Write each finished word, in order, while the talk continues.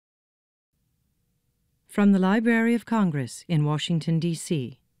From the Library of Congress in Washington,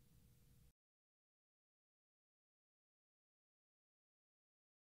 D.C.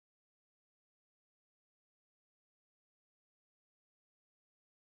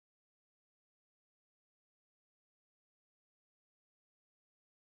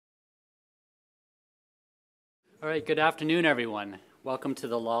 All right, good afternoon, everyone. Welcome to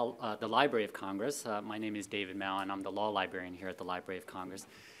the Library of Congress. My name is David Mao, and I'm the law librarian here at the Library of Congress.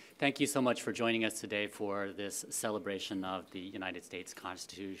 Thank you so much for joining us today for this celebration of the United States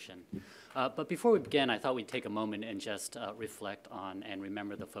Constitution. But before we begin, I thought we'd take a moment and just reflect on and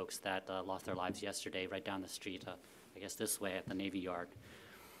remember the folks that lost their lives yesterday right down the street, I guess this way at the Navy Yard.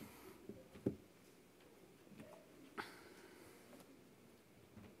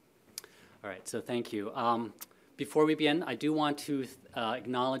 All right, so thank you. Before we begin, I do want to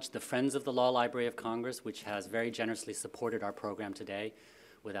acknowledge the Friends of the Law Library of Congress, which has very generously supported our program today.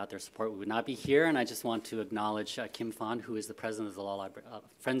 Without their support, we would not be here, and I just want to acknowledge Kim Phan, who is the president of the Law Library,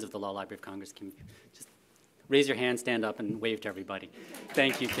 Friends of the Law Library of Congress. Kim, just raise your hand, stand up, and wave to everybody.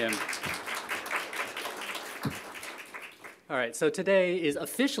 Thank you, Kim. All right, so today is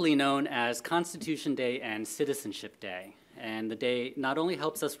officially known as Constitution Day and Citizenship Day. And the day not only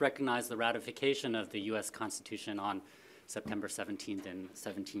helps us recognize the ratification of the U.S. Constitution on September 17th in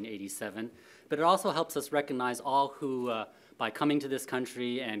 1787, but it also helps us recognize all who, by coming to this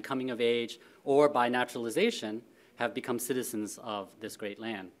country and coming of age, or by naturalization, have become citizens of this great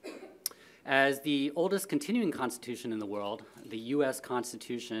land. As the oldest continuing constitution in the world, the U.S.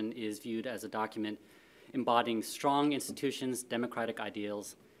 Constitution is viewed as a document embodying strong institutions, democratic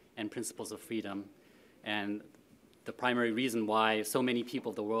ideals, and principles of freedom, and the primary reason why so many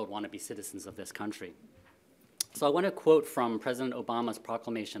people of the world want to be citizens of this country. So I want to quote from President Obama's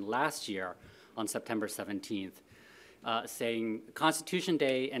proclamation last year on September 17th, saying, Constitution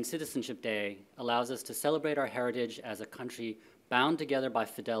Day and Citizenship Day allows us to celebrate our heritage as a country bound together by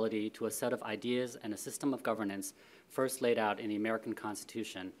fidelity to a set of ideas and a system of governance first laid out in the American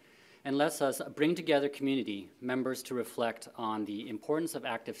Constitution, and lets us bring together community members to reflect on the importance of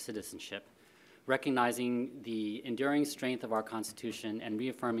active citizenship, recognizing the enduring strength of our Constitution and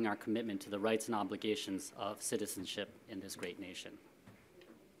reaffirming our commitment to the rights and obligations of citizenship in this great nation.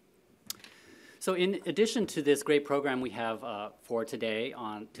 So in addition to this great program we have for today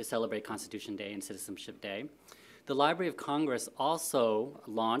to celebrate Constitution Day and Citizenship Day, the Library of Congress also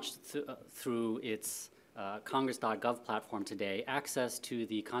launched through its congress.gov platform today access to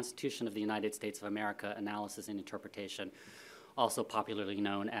the Constitution of the United States of America Analysis and Interpretation, also popularly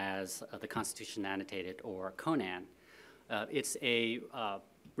known as the Constitution Annotated, or CONAN. It's a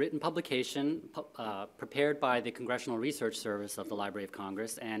written publication prepared by the Congressional Research Service of the Library of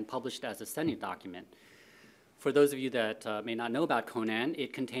Congress and published as a Senate document. For those of you that may not know about CONAN,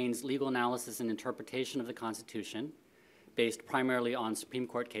 it contains legal analysis and interpretation of the Constitution based primarily on Supreme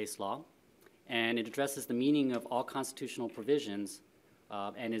Court case law, and it addresses the meaning of all constitutional provisions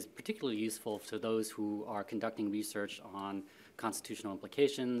and is particularly useful to those who are conducting research on constitutional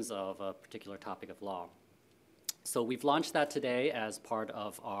implications of a particular topic of law. So we've launched that today as part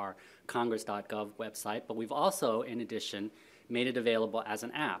of our congress.gov website, but we've also, in addition, made it available as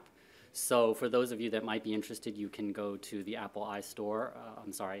an app. So for those of you that might be interested, you can go to the Apple iStore,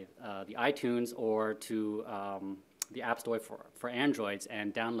 the iTunes, or to the App Store for Androids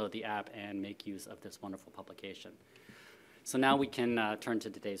and download the app and make use of this wonderful publication. So now we can turn to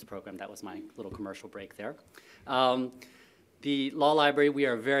today's program. That was my little commercial break there. The Law Library, we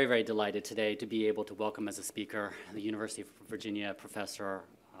are very, very delighted today to be able to welcome as a speaker the University of Virginia professor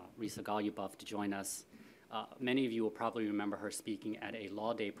Risa Goluboff to join us. Many of you will probably remember her speaking at a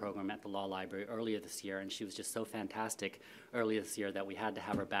Law Day program at the Law Library earlier this year, and she was just so fantastic earlier this year that we had to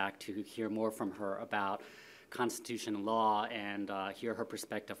have her back to hear more from her about constitutional law and hear her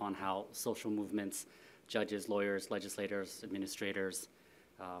perspective on how social movements, judges, lawyers, legislators, administrators,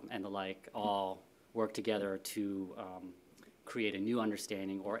 and the like all work together to create a new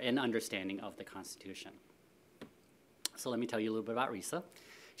understanding or an understanding of the Constitution. So let me tell you a little bit about Risa.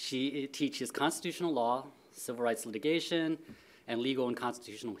 She teaches constitutional law, civil rights litigation, and legal and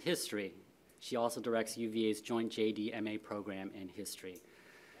constitutional history. She also directs UVA's joint JD MA program in history.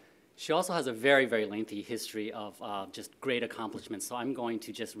 She also has a very, very lengthy history of just great accomplishments, so I'm going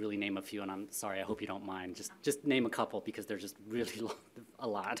to just really name a few, and I'm sorry, I hope you don't mind. Just name a couple because they're just really a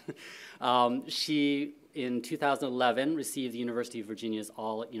lot. She, in 2011, received the University of Virginia's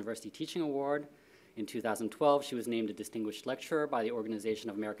All-University Teaching Award. In 2012, she was named a Distinguished Lecturer by the Organization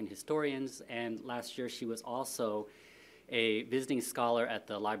of American Historians, and last year she was also a visiting scholar at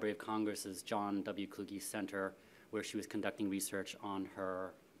the Library of Congress's John W. Kluge Center, where she was conducting research on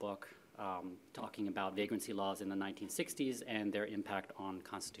her book talking about vagrancy laws in the 1960s and their impact on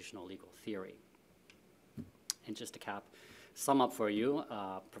constitutional legal theory. And just to sum up for you,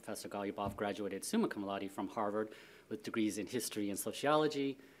 Professor Goluboff graduated summa cum laude from Harvard with degrees in history and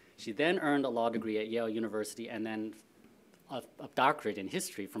sociology. She then earned a law degree at Yale University and then a doctorate in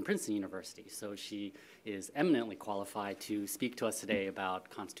history from Princeton University. So she is eminently qualified to speak to us today about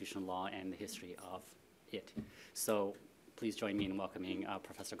constitutional law and the history of it. So please join me in welcoming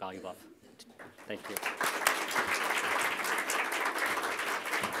Professor Goluboff. Thank you.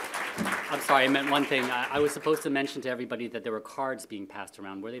 I'm sorry, I meant one thing. I was supposed to mention to everybody that there were cards being passed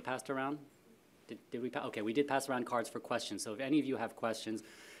around. Were they passed around? Did we? Okay, we did pass around cards for questions. So if any of you have questions,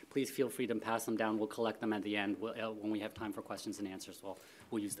 please feel free to pass them down. We'll collect them at the end. When we have time for questions and answers,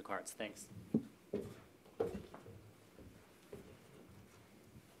 we'll use the cards. Thanks.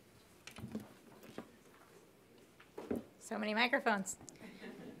 So many microphones,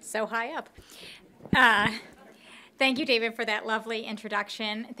 so high up. Thank you, David, for that lovely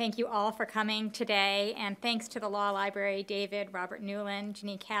introduction. Thank you all for coming today, and thanks to the Law Library, David, Robert Newland,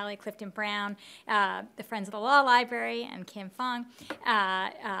 Janine Calley, Clifton Brown, the Friends of the Law Library, and Kim Fong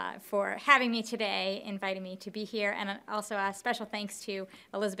for having me today, inviting me to be here, and also a special thanks to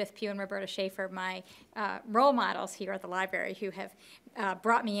Elizabeth Pugh and Roberta Schaefer, my role models here at the library, who have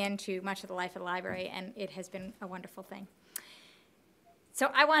brought me into much of the life of the library, and it has been a wonderful thing. So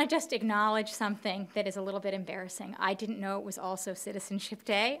I want to just acknowledge something that is a little bit embarrassing. I didn't know it was also Citizenship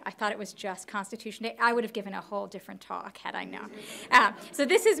Day. I thought it was just Constitution Day. I would have given a whole different talk had I known. So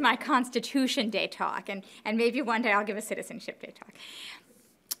this is my Constitution Day talk, and maybe one day I'll give a Citizenship Day talk.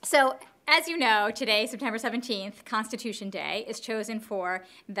 So as you know, today, September 17th, Constitution Day, is chosen for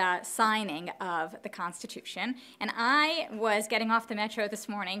the signing of the Constitution. And I was getting off the metro this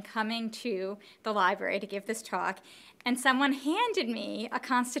morning, coming to the library to give this talk, and someone handed me a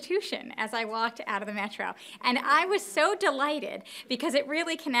Constitution as I walked out of the metro. And I was so delighted because it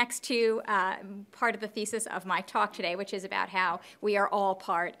really connects to part of the thesis of my talk today, which is about how we are all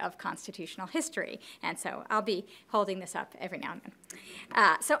part of constitutional history. And so I'll be holding this up every now and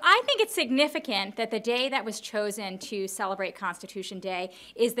then. So I think it's significant that the day that was chosen to celebrate Constitution Day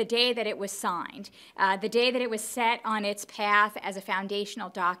is the day that it was signed, the day that it was set on its path as a foundational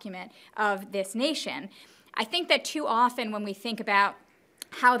document of this nation. I think that too often when we think about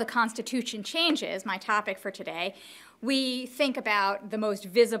how the Constitution changes, my topic for today, we think about the most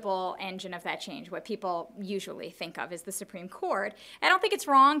visible engine of that change, what people usually think of as the Supreme Court. I don't think it's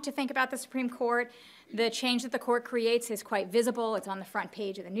wrong to think about the Supreme Court. The change that the court creates is quite visible. It's on the front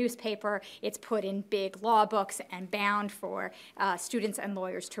page of the newspaper. It's put in big law books and bound for students and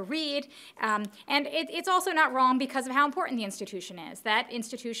lawyers to read. And it's also not wrong because of how important the institution is. That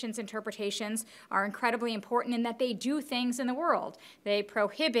institution's interpretations are incredibly important in that they do things in the world. They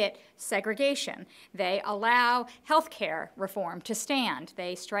prohibit segregation. They allow health care reform to stand.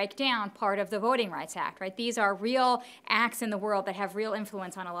 They strike down part of the Voting Rights Act, right? These are real acts in the world that have real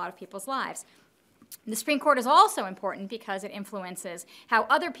influence on a lot of people's lives. The Supreme Court is also important because it influences how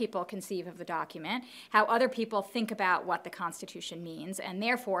other people conceive of the document, how other people think about what the Constitution means, and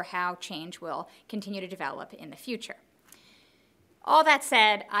therefore how change will continue to develop in the future. All that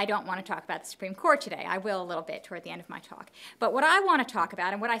said, I don't want to talk about the Supreme Court today. I will a little bit toward the end of my talk. But what I want to talk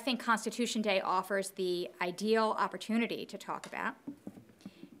about, and what I think Constitution Day offers the ideal opportunity to talk about,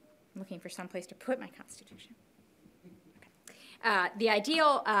 I'm looking for some place to put my Constitution. The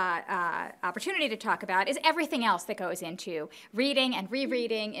ideal opportunity to talk about is everything else that goes into reading and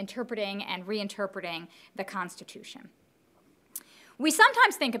rereading, interpreting and reinterpreting the Constitution. We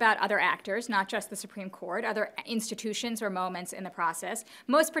sometimes think about other actors, not just the Supreme Court, other institutions or moments in the process,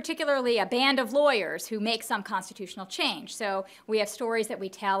 most particularly a band of lawyers who make some constitutional change. So we have stories that we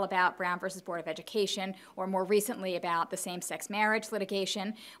tell about Brown versus Board of Education, or more recently about the same-sex marriage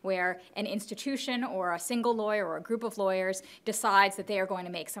litigation, where an institution or a single lawyer or a group of lawyers decides that they are going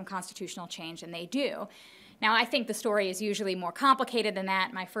to make some constitutional change, and they do. Now, I think the story is usually more complicated than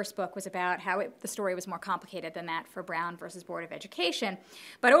that. My first book was about how the story was more complicated than that for Brown versus Board of Education.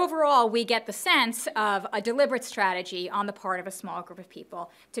 But overall, we get the sense of a deliberate strategy on the part of a small group of people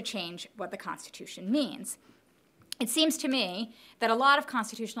to change what the Constitution means. It seems to me that a lot of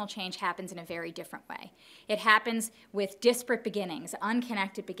constitutional change happens in a very different way. It happens with disparate beginnings,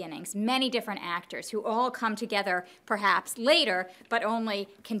 unconnected beginnings, many different actors who all come together perhaps later, but only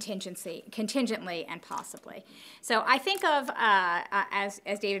contingently and possibly. So I think of, as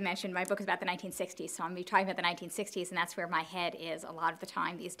David mentioned, my book is about the 1960s, so I'm going to be talking about the 1960s, and that's where my head is a lot of the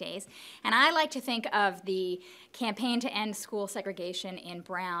time these days. And I like to think of the campaign to end school segregation in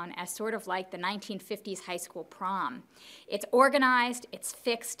Brown as sort of like the 1950s high school prom. come. It's organized, it's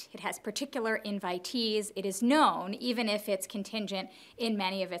fixed, it has particular invitees, it is known, even if it's contingent in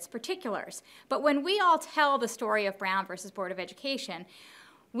many of its particulars. But when we all tell the story of Brown versus Board of Education,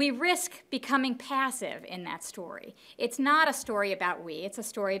 we risk becoming passive in that story. It's not a story about we, it's a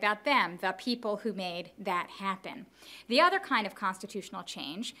story about them, the people who made that happen. The other kind of constitutional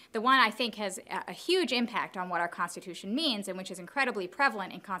change, the one I think has a huge impact on what our Constitution means and which is incredibly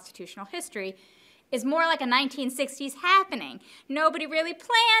prevalent in constitutional history, is more like a 1960s happening. Nobody really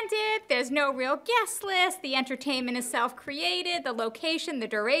planned it, there's no real guest list, the entertainment is self-created, the location, the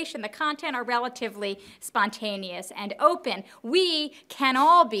duration, the content are relatively spontaneous and open. We can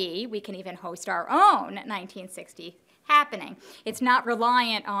even host our own 1960 happening. It's not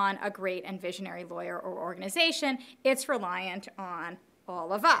reliant on a great and visionary lawyer or organization, it's reliant on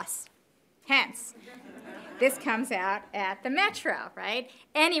all of us. Hence, this comes out at the Metro, right?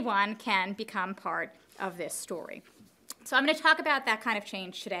 Anyone can become part of this story. So I'm going to talk about that kind of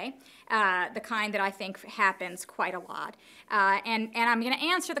change today, the kind that I think happens quite a lot. And I'm going to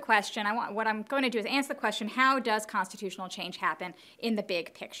answer the question, what I'm going to do is answer the question, how does constitutional change happen in the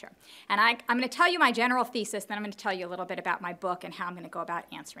big picture? And I'm going to tell you my general thesis, then I'm going to tell you a little bit about my book and how I'm going to go about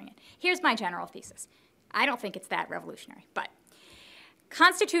answering it. Here's my general thesis. I don't think it's that revolutionary, but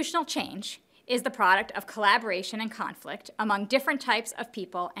constitutional change is the product of collaboration and conflict among different types of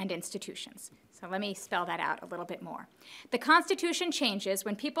people and institutions. So let me spell that out a little bit more. The Constitution changes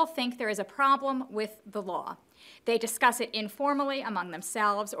when people think there is a problem with the law. They discuss it informally among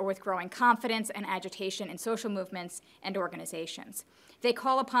themselves or with growing confidence and agitation in social movements and organizations. They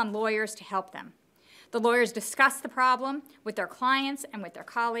call upon lawyers to help them. The lawyers discuss the problem with their clients and with their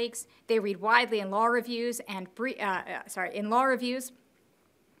colleagues. They read widely in law reviews and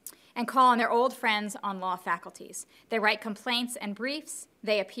call on their old friends on law faculties. They write complaints and briefs.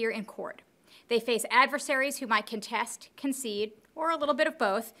 They appear in court. They face adversaries who might contest, concede, or a little bit of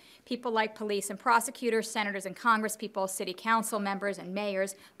both, people like police and prosecutors, senators and congresspeople, city council members and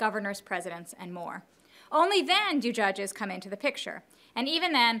mayors, governors, presidents, and more. Only then do judges come into the picture. And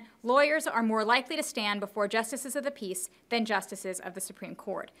even then, lawyers are more likely to stand before justices of the peace than justices of the Supreme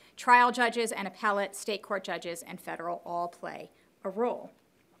Court. Trial judges and appellate, state court judges, and federal all play a role.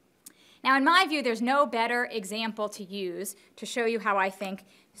 Now, in my view, there's no better example to use to show you how I think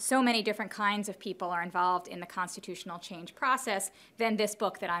so many different kinds of people are involved in the constitutional change process than this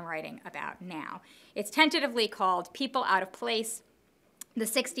book that I'm writing about now. It's tentatively called People Out of Place, the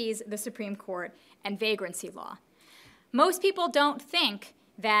 60s, the Supreme Court, and Vagrancy Law. Most people don't think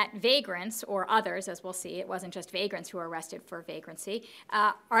that vagrants, or others, as we'll see, it wasn't just vagrants who were arrested for vagrancy,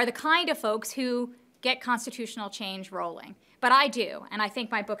 are the kind of folks who get constitutional change rolling. But I do, and I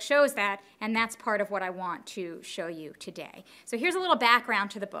think my book shows that, and that's part of what I want to show you today. So here's a little background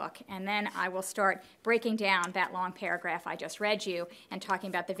to the book, and then I will start breaking down that long paragraph I just read you and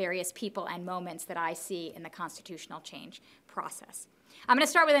talking about the various people and moments that I see in the constitutional change process. I'm going to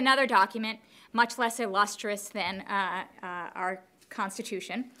start with another document, much less illustrious than our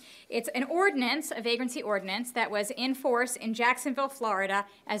Constitution. It's an ordinance, a vagrancy ordinance, that was in force in Jacksonville, Florida,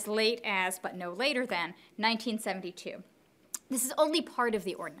 as late as, but no later than, 1972. This is only part of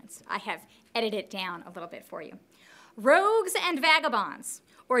the ordinance. I have edited it down a little bit for you. Rogues and vagabonds,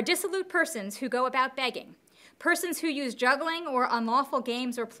 or dissolute persons who go about begging, persons who use juggling or unlawful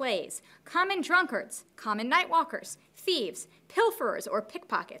games or plays, common drunkards, common night walkers, thieves, pilferers or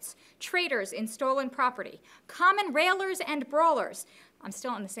pickpockets, traders in stolen property, common railers and brawlers. I'm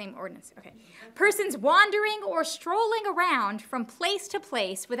still in the same ordinance, okay. Persons wandering or strolling around from place to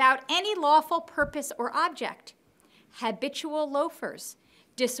place without any lawful purpose or object. Habitual loafers,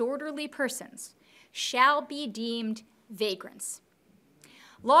 disorderly persons, shall be deemed vagrants.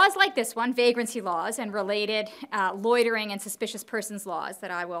 Laws like this one, vagrancy laws, and related loitering and suspicious persons laws,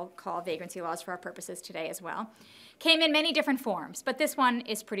 that I will call vagrancy laws for our purposes today as well, came in many different forms, but this one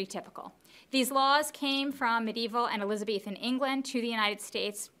is pretty typical. These laws came from medieval and Elizabethan England to the United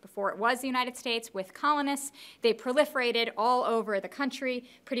States before it was the United States with colonists. They proliferated all over the country.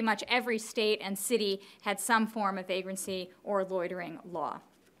 Pretty much every state and city had some form of vagrancy or loitering law.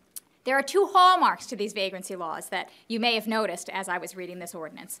 There are two hallmarks to these vagrancy laws that you may have noticed as I was reading this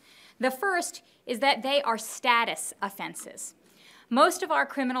ordinance. The first is that they are status offenses. Most of our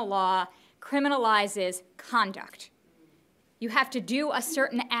criminal law criminalizes conduct. You have to do a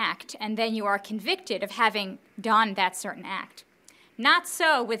certain act, and then you are convicted of having done that certain act. Not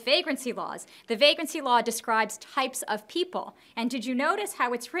so with vagrancy laws. The vagrancy law describes types of people. And did you notice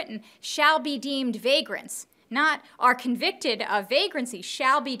how it's written, shall be deemed vagrants? Not are convicted of vagrancy,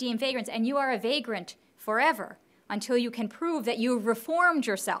 shall be deemed vagrants, and you are a vagrant forever until you can prove that you've reformed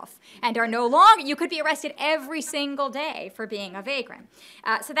yourself and are no longer, you could be arrested every single day for being a vagrant.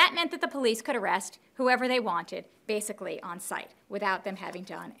 So that meant that the police could arrest whoever they wanted, basically on sight, without them having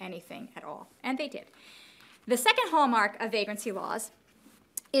done anything at all. And they did. The second hallmark of vagrancy laws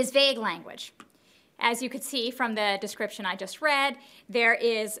is vague language. As you could see from the description I just read, there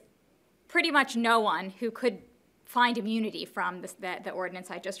is pretty much no one who could find immunity from the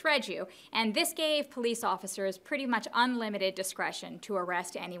ordinance I just read you. And this gave police officers pretty much unlimited discretion to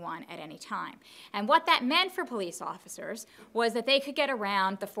arrest anyone at any time. And what that meant for police officers was that they could get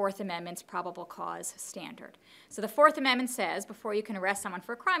around the Fourth Amendment's probable cause standard. So the Fourth Amendment says before you can arrest someone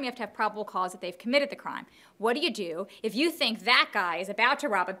for a crime, you have to have probable cause that they've committed the crime. What do if you think that guy is about to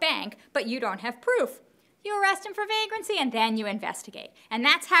rob a bank, but you don't have proof? You arrest him for vagrancy, and then you investigate. And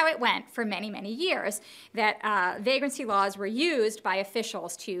that's how it went for many, many years, that vagrancy laws were used by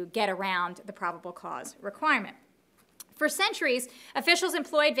officials to get around the probable cause requirement. For centuries, officials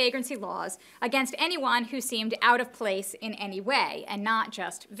employed vagrancy laws against anyone who seemed out of place in any way, and not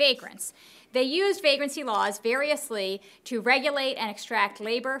just vagrants. They used vagrancy laws variously to regulate and extract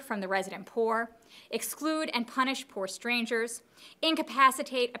labor from the resident poor, exclude and punish poor strangers,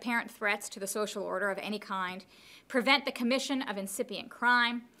 incapacitate apparent threats to the social order of any kind, prevent the commission of incipient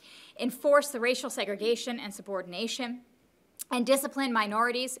crime, enforce the racial segregation and subordination, and discipline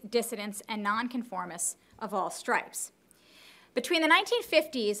minorities, dissidents, and nonconformists of all stripes. Between the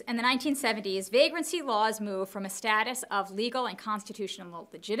 1950s and the 1970s, vagrancy laws moved from a status of legal and constitutional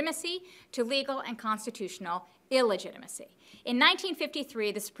legitimacy to legal and constitutional illegitimacy. In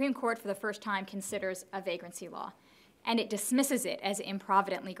 1953, the Supreme Court for the first time considers a vagrancy law, and it dismisses it as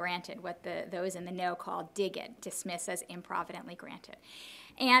improvidently granted, what those in the know call dig it, dismiss as improvidently granted.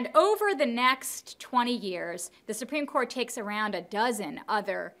 And over the next 20 years, the Supreme Court takes around a dozen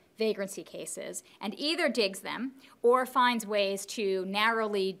other vagrancy cases and either digs them or finds ways to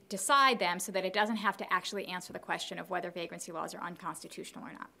narrowly decide them so that it doesn't have to actually answer the question of whether vagrancy laws are unconstitutional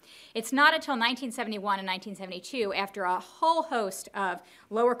or not. It's not until 1971 and 1972, after a whole host of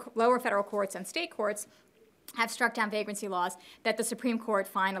lower federal courts and state courts have struck down vagrancy laws, that the Supreme Court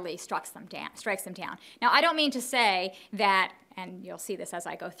finally strikes them down. Now, I don't mean to say that, and you'll see this as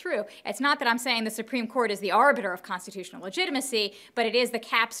I go through, it's not that I'm saying the Supreme Court is the arbiter of constitutional legitimacy, but it is the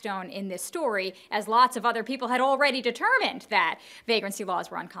capstone in this story, as lots of other people had already determined that vagrancy laws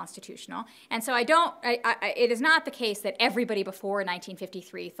were unconstitutional. And so it is not the case that everybody before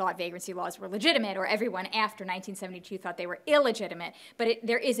 1953 thought vagrancy laws were legitimate, or everyone after 1972 thought they were illegitimate, but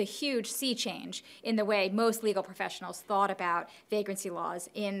there is a huge sea change in the way most legal professionals thought about vagrancy laws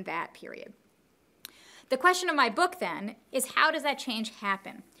in that period. The question of my book, then, is how does that change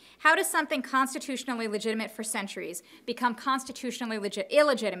happen? How does something constitutionally legitimate for centuries become constitutionally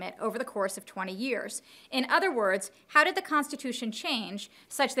illegitimate over the course of 20 years? In other words, how did the Constitution change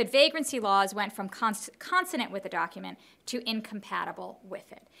such that vagrancy laws went from consonant with the document to incompatible with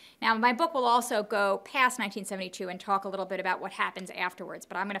it? Now, my book will also go past 1972 and talk a little bit about what happens afterwards,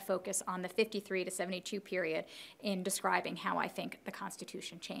 but I'm going to focus on the 53 to 72 period in describing how I think the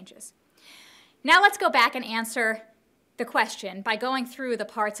Constitution changes. Now let's go back and answer the question by going through the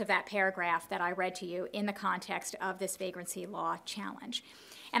parts of that paragraph that I read to you in the context of this vagrancy law challenge.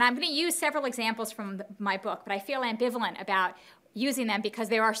 And I'm going to use several examples from my book, but I feel ambivalent about using them because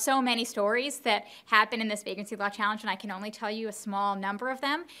there are so many stories that happen in this vagrancy law challenge, and I can only tell you a small number of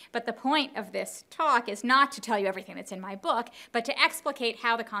them. But the point of this talk is not to tell you everything that's in my book, but to explicate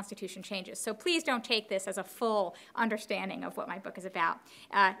how the Constitution changes. So please don't take this as a full understanding of what my book is about.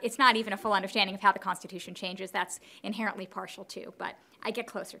 It's not even a full understanding of how the Constitution changes. That's inherently partial too, but I get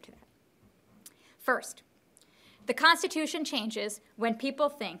closer to that. First, the Constitution changes when people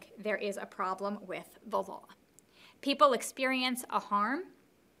think there is a problem with the law. People experience a harm.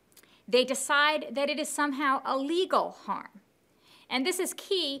 They decide that it is somehow a legal harm. And this is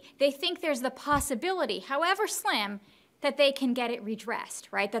key. They think there's the possibility, however slim, that they can get it redressed,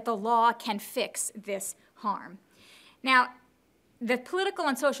 right? That the law can fix this harm. Now, the political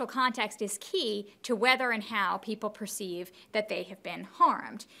and social context is key to whether and how people perceive that they have been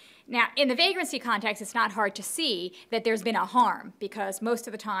harmed. Now, in the vagrancy context, it's not hard to see that there's been a harm because most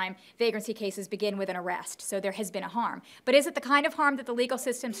of the time, vagrancy cases begin with an arrest, so there has been a harm. But is it the kind of harm that the legal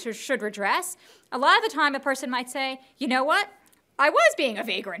system should redress? A lot of the time, a person might say, you know what? I was being a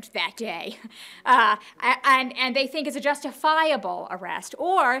vagrant that day. And they think it's a justifiable arrest.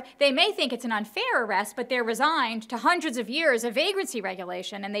 Or they may think it's an unfair arrest, but they're resigned to hundreds of years of vagrancy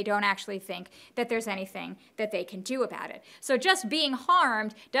regulation, and they don't actually think that there's anything that they can do about it. So just being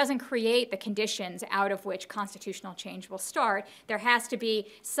harmed doesn't create the conditions out of which constitutional change will start. There has to be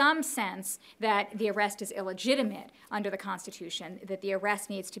some sense that the arrest is illegitimate under the Constitution, that the arrest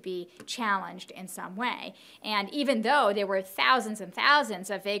needs to be challenged in some way. And even though there were thousands and thousands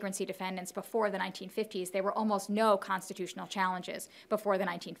of vagrancy defendants before the 1950s, there were almost no constitutional challenges before the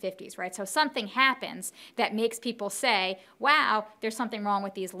 1950s, right? So something happens that makes people say, wow, there's something wrong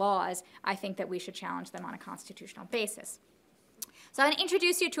with these laws. I think that we should challenge them on a constitutional basis. So I'm going to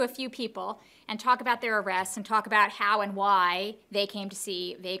introduce you to a few people and talk about their arrests and talk about how and why they came to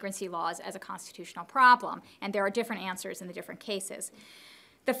see vagrancy laws as a constitutional problem. And there are different answers in the different cases.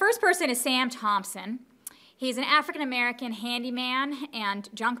 The first person is Sam Thompson. He's an African-American handyman and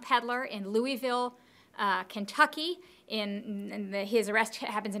junk peddler in Louisville, Kentucky. His arrest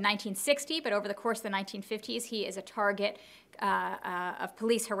happens in 1960, but over the course of the 1950s, he is a target of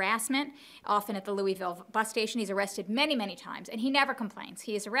police harassment, often at the Louisville bus station. He's arrested many, many times, and he never complains.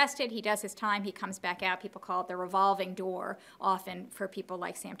 He is arrested, he does his time, he comes back out. People call it the revolving door, often for people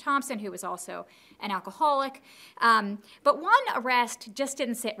like Sam Thompson, who was also an alcoholic. But one arrest just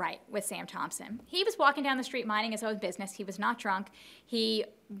didn't sit right with Sam Thompson. He was walking down the street minding his own business. He was not drunk. He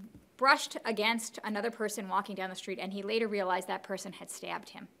brushed against another person walking down the street, and he later realized that person had stabbed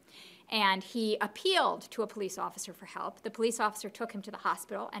him. And he appealed to a police officer for help. The police officer took him to the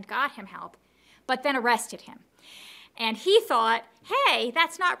hospital and got him help, but then arrested him. And he thought, hey,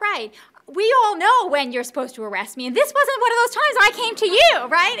 that's not right. We all know when you're supposed to arrest me, and this wasn't one of those times I came to you,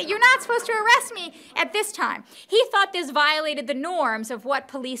 right? You're not supposed to arrest me at this time. He thought this violated the norms of what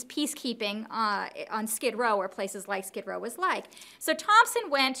police peacekeeping on Skid Row or places like Skid Row was like. So Thompson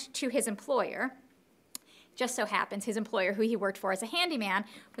went to his employer. Just so happens his employer, who he worked for as a handyman,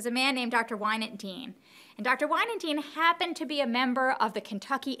 was a man named Dr. Wynant Dean. And Dr. Wynant Dean happened to be a member of the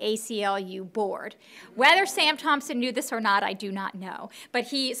Kentucky ACLU board. Whether Sam Thompson knew this or not, I do not know. But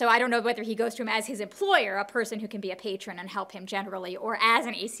so I don't know whether he goes to him as his employer, a person who can be a patron and help him generally, or as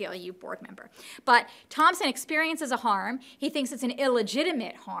an ACLU board member. But Thompson experiences a harm. He thinks it's an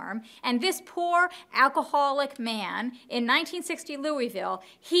illegitimate harm. And this poor alcoholic man in 1960 Louisville,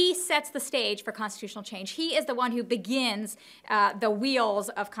 he sets the stage for constitutional change. He is the one who begins the wheels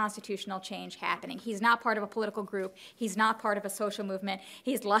of constitutional change happening. He's not part of a political group. He's not part of a social movement.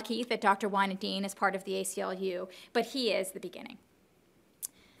 He's lucky that Dr. Wynant Dean is part of the ACLU, but he is the beginning.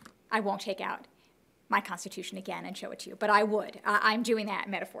 I won't take out my Constitution again and show it to you, but I would. I'm doing that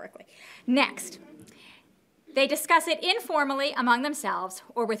metaphorically. Next. They discuss it informally among themselves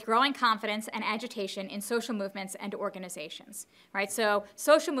or with growing confidence and agitation in social movements and organizations, right? So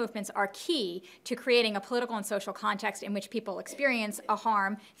social movements are key to creating a political and social context in which people experience a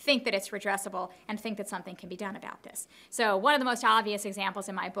harm, think that it's redressable, and think that something can be done about this. So one of the most obvious examples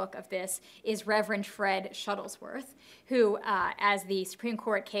in my book of this is Reverend Fred Shuttlesworth, who, as the Supreme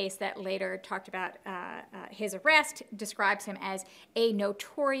Court case that later talked about his arrest, describes him as a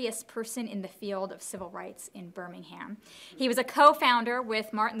notorious person in the field of civil rights in Birmingham. He was a co-founder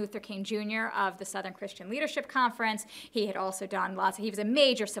with Martin Luther King Jr. of the Southern Christian Leadership Conference. He had also done he was a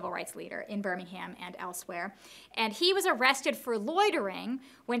major civil rights leader in Birmingham and elsewhere. And he was arrested for loitering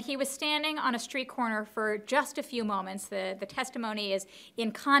when he was standing on a street corner for just a few moments. The testimony is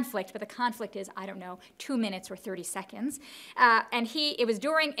in conflict, but the conflict is, I don't know, 2 minutes or 30 seconds. And it was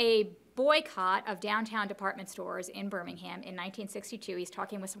during a boycott of downtown department stores in Birmingham in 1962. He's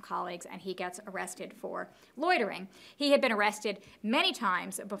talking with some colleagues, and he gets arrested for loitering. He had been arrested many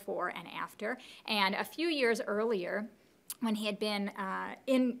times before and after, and a few years earlier, when he had been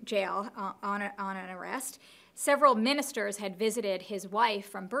in jail on an arrest, several ministers had visited his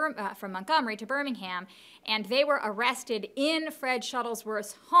wife from Montgomery to Birmingham, and they were arrested in Fred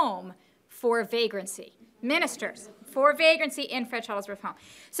Shuttlesworth's home for vagrancy. Ministers for vagrancy in Fred Shuttlesworth's home.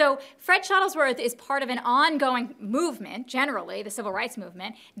 So Fred Shuttlesworth is part of an ongoing movement, generally, the civil rights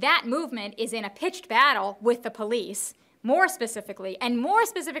movement. That movement is in a pitched battle with the police, more specifically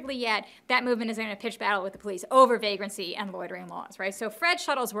yet, that movement is in a pitched battle with the police over vagrancy and loitering laws, right? So Fred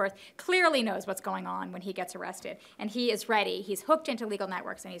Shuttlesworth clearly knows what's going on when he gets arrested, and he is ready. He's hooked into legal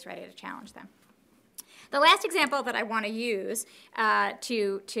networks, and he's ready to challenge them. The last example that I want to use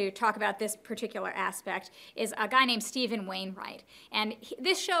to talk about this particular aspect is a guy named Stephen Wainwright. And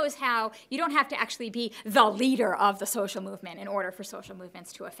this shows how you don't have to actually be the leader of the social movement in order for social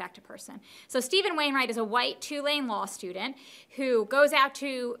movements to affect a person. So Stephen Wainwright is a white Tulane law student who goes out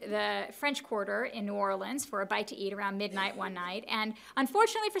to the French Quarter in New Orleans for a bite to eat around midnight one night. And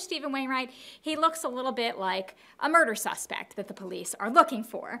unfortunately for Stephen Wainwright, he looks a little bit like a murder suspect that the police are looking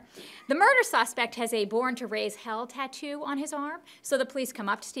for. The murder suspect has a Born to Raise Hell tattoo on his arm, so the police come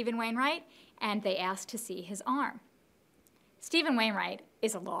up to Stephen Wainwright and they ask to see his arm. Stephen Wainwright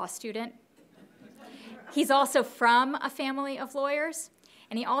is a law student. He's also from a family of lawyers,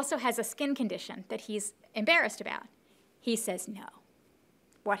 and he also has a skin condition that he's embarrassed about. He says no.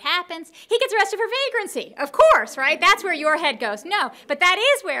 What happens? He gets arrested for vagrancy, of course, right? That's where your head goes. No, but that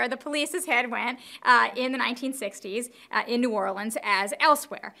is where the police's head went in the 1960s in New Orleans as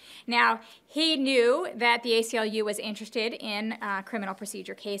elsewhere. Now, he knew that the ACLU was interested in criminal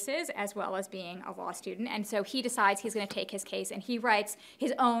procedure cases as well as being a law student, and so he decides he's going to take his case, and he writes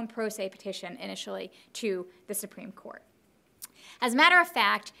his own pro se petition initially to the Supreme Court. As a matter of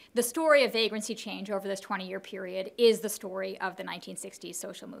fact, the story of vagrancy change over this 20-year period is the story of the 1960s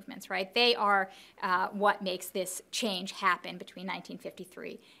social movements, right? They are what makes this change happen between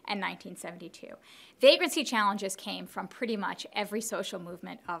 1953 and 1972. Vagrancy challenges came from pretty much every social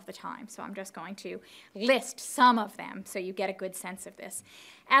movement of the time, so I'm just going to list some of them so you get a good sense of this.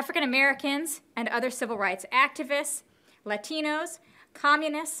 African Americans and other civil rights activists, Latinos,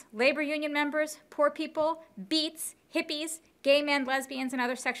 communists, labor union members, poor people, beats, hippies, gay men, lesbians, and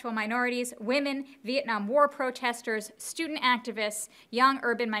other sexual minorities, women, Vietnam War protesters, student activists, young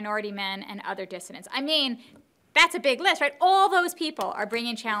urban minority men, and other dissidents. I mean, that's a big list, right? All those people are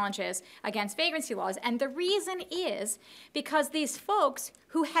bringing challenges against vagrancy laws. And the reason is because these folks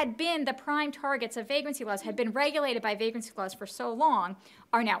who had been the prime targets of vagrancy laws, had been regulated by vagrancy laws for so long,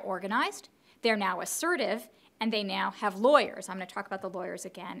 are now organized, they're now assertive, and they now have lawyers. I'm going to talk about the lawyers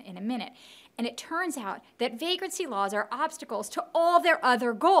again in a minute. And it turns out that vagrancy laws are obstacles to all their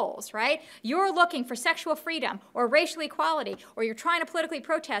other goals, right? You're looking for sexual freedom or racial equality, or you're trying to politically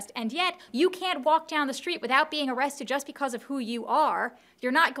protest, and yet you can't walk down the street without being arrested just because of who you are.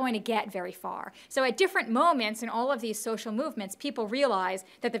 You're not going to get very far. So at different moments in all of these social movements, people realize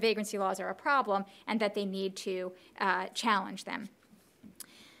that the vagrancy laws are a problem and that they need to challenge them.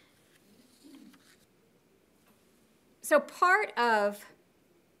 So part of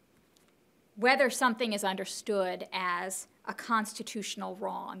whether something is understood as a constitutional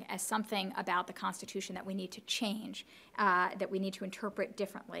wrong, as something about the Constitution that we need to change, that we need to interpret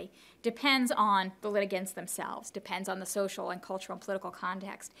differently, depends on the litigants themselves, depends on the social and cultural and political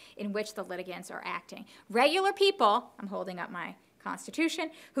context in which the litigants are acting. Regular people, I'm holding up my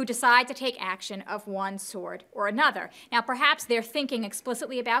Constitution, who decide to take action of one sort or another. Now, perhaps they're thinking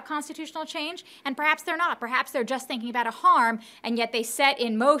explicitly about constitutional change, and perhaps they're not. Perhaps they're just thinking about a harm, and yet they set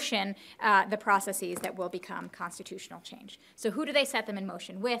in motion the processes that will become constitutional change. So who do they set them in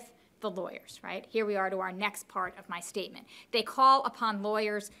motion with? The lawyers, right? Here we are to our next part of my statement. They call upon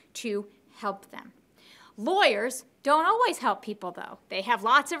lawyers to help them. Lawyers don't always help people, though. They have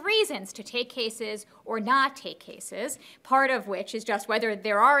lots of reasons to take cases or not take cases, part of which is just whether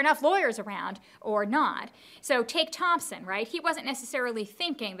there are enough lawyers around or not. So take Thompson, right? He wasn't necessarily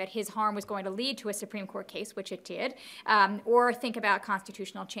thinking that his harm was going to lead to a Supreme Court case, which it did, or think about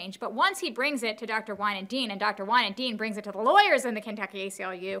constitutional change. But once he brings it to Dr. Wine and Dean, and Dr. Wine and Dean brings it to the lawyers in the Kentucky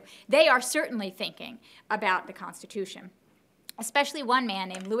ACLU, they are certainly thinking about the Constitution, especially one man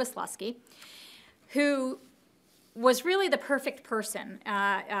named Louis Lusky, who was really the perfect person.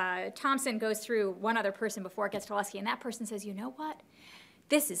 Thompson goes through one other person before it gets to Lusky, and that person says, you know what?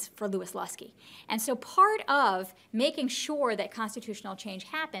 This is for Louis Lusky. And so part of making sure that constitutional change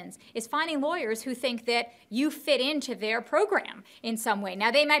happens is finding lawyers who think that you fit into their program in some way.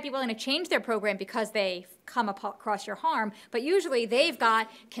 Now, they might be willing to change their program because they come across your harm, but usually they've got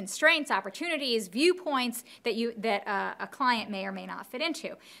constraints, opportunities, viewpoints that a client may or may not fit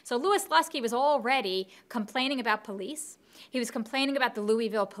into. So Louis Lusky was already complaining about police. He was complaining about the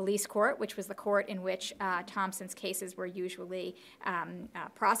Louisville Police Court, which was the court in which Thompson's cases were usually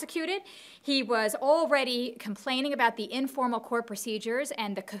prosecuted. He was already complaining about the informal court procedures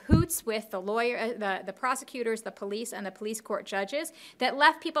and the cahoots with the prosecutors, the police, and the police court judges that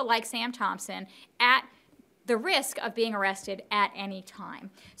left people like Sam Thompson at the risk of being arrested at any time.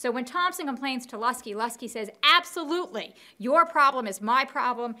 So when Thompson complains to Lusky, Lusky says, absolutely, your problem is my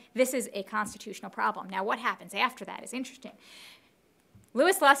problem. This is a constitutional problem. Now, what happens after that is interesting.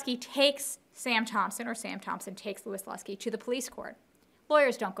 Louis Lusky takes Sam Thompson, or Sam Thompson takes Louis Lusky to the police court.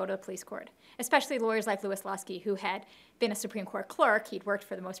 lawyers don't go to the police court, especially lawyers like Louis Lusky, who had been a Supreme Court clerk. He'd worked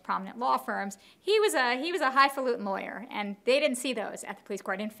for the most prominent law firms. He was a highfalutin lawyer, and they didn't see those at the police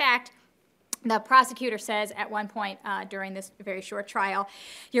court. In fact, the prosecutor says at one point during this very short trial,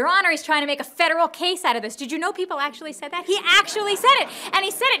 Your Honor, he's trying to make a federal case out of this. Did you know people actually said that? He actually said it. And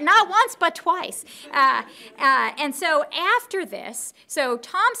he said it not once, but twice. And so after this, so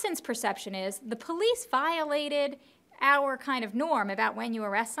Thompson's perception is the police violated our kind of norm about when you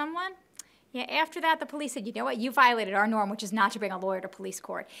arrest someone. Yeah, after that, the police said, you know what, you violated our norm, which is not to bring a lawyer to police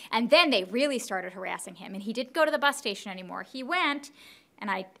court. And then they really started harassing him. And he didn't go to the bus station anymore. He went, and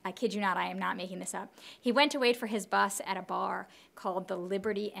I kid you not, I am not making this up. He went to wait for his bus at a bar called the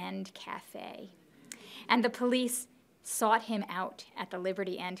Liberty End Cafe. And the police sought him out at the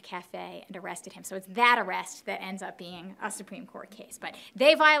Liberty End Cafe and arrested him. So it's that arrest that ends up being a Supreme Court case. But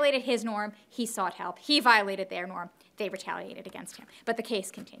they violated his norm. He sought help. He violated their norm. They retaliated against him. But the case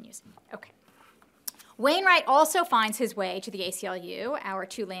continues. Okay. Wainwright also finds his way to the ACLU, our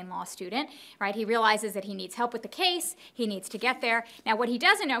Tulane law student, right? He realizes that he needs help with the case. He needs to get there. Now, what he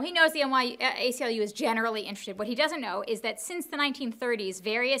doesn't know, he knows the ACLU is generally interested. What he doesn't know is that since the 1930s,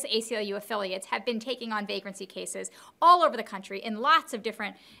 various ACLU affiliates have been taking on vagrancy cases all over the country in lots of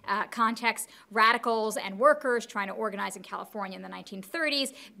different contexts. Radicals and workers trying to organize in California in the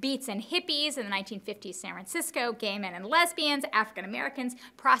 1930s, beats and hippies in the 1950s, San Francisco, gay men and lesbians, African Americans,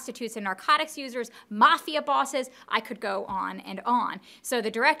 prostitutes and narcotics users, mafia bosses. I could go on and on. So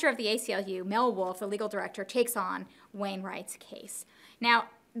the director of the ACLU, Mel Wolf, the legal director, takes on Wainwright's case. Now,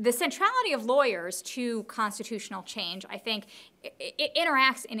 the centrality of lawyers to constitutional change, I think, it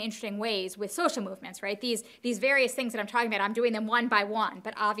interacts in interesting ways with social movements, right? These various things that I'm talking about, I'm doing them one by one,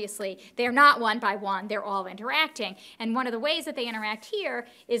 but obviously they're not one by one, they're all interacting. And one of the ways that they interact here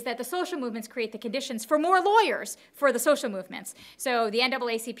is that the social movements create the conditions for more lawyers for the social movements. So the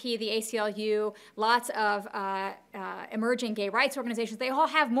NAACP, the ACLU, lots of emerging gay rights organizations, they all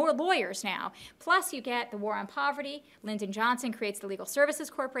have more lawyers now. Plus you get the war on poverty. Lyndon Johnson creates the Legal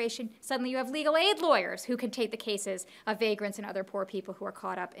Services Corporation. Suddenly you have legal aid lawyers who can take the cases of vagrants and other poor people who are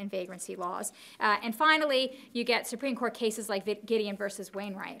caught up in vagrancy laws. And finally, you get Supreme Court cases like Gideon versus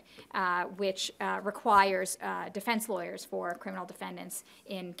Wainwright, which requires defense lawyers for criminal defendants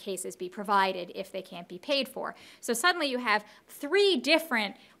in cases be provided if they can't be paid for. So suddenly you have three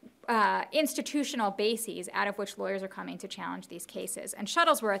different institutional bases out of which lawyers are coming to challenge these cases. And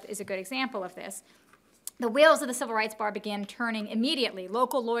Shuttlesworth is a good example of this. The wheels of the civil rights bar begin turning immediately.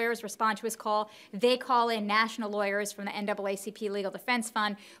 Local lawyers respond to his call. They call in national lawyers from the NAACP Legal Defense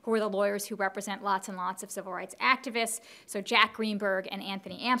Fund, who are the lawyers who represent lots and lots of civil rights activists. So Jack Greenberg and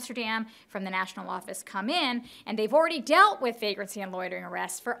Anthony Amsterdam from the national office come in, and they've already dealt with vagrancy and loitering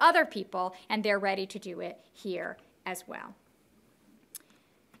arrests for other people, and they're ready to do it here as well.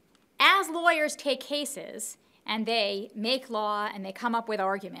 As lawyers take cases, and they make law and they come up with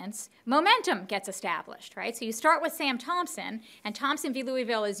arguments, momentum gets established, right? So you start with Sam Thompson, and Thompson v.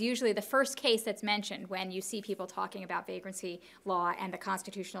 Louisville is usually the first case that's mentioned when you see people talking about vagrancy law and the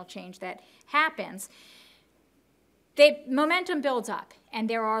constitutional change that happens. Momentum builds up, and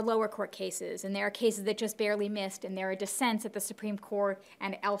there are lower court cases, and there are cases that just barely missed, and there are dissents at the Supreme Court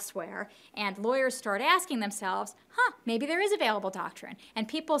and elsewhere, and lawyers start asking themselves, maybe there is available doctrine, and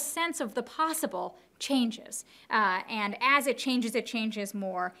people's sense of the possible changes. And as it changes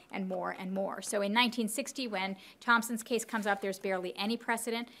more and more and more. So in 1960, when Thompson's case comes up, there's barely any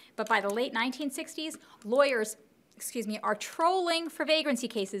precedent, but by the late 1960s, lawyers are trolling for vagrancy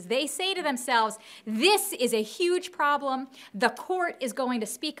cases. They say to themselves, this is a huge problem. The court is going to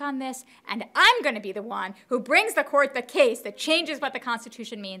speak on this, and I'm going to be the one who brings the court the case that changes what the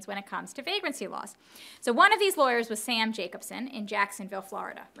Constitution means when it comes to vagrancy laws. So one of these lawyers was Sam Jacobson in Jacksonville,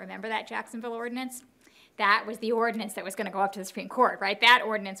 Florida. Remember that Jacksonville ordinance? That was the ordinance that was going to go up to the Supreme Court, right? That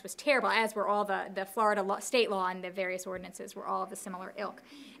ordinance was terrible, as were all the Florida state law and the various ordinances were all of a similar ilk.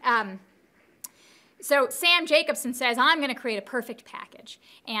 So Sam Jacobson says, I'm going to create a perfect package.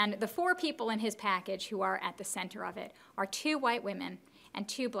 And the four people in his package who are at the center of it are 2 white women and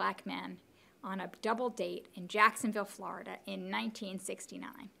 2 black men on a double date in Jacksonville, Florida in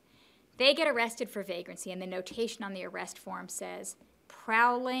 1969. They get arrested for vagrancy, and the notation on the arrest form says,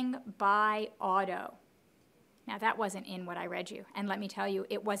 prowling by auto. Now, that wasn't in what I read you, and let me tell you,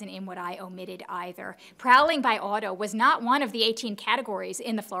 it wasn't in what I omitted either. Prowling by auto was not one of the 18 categories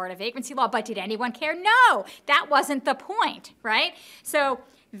in the Florida vagrancy law, but did anyone care? No, that wasn't the point, right? So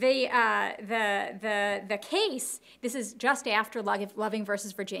the case, this is just after Loving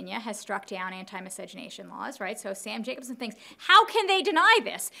versus Virginia has struck down anti-miscegenation laws, right? So Sam Jacobson thinks, how can they deny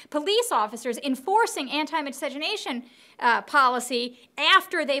this? Police officers enforcing anti-miscegenation policy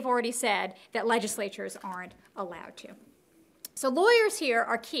after they've already said that legislatures aren't allowed to. So lawyers here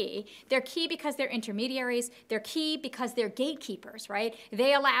are key. They're key because they're intermediaries. They're key because they're gatekeepers, right?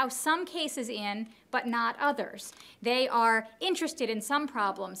 They allow some cases in, but not others. They are interested in some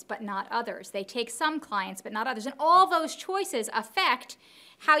problems, but not others. They take some clients, but not others. And all those choices affect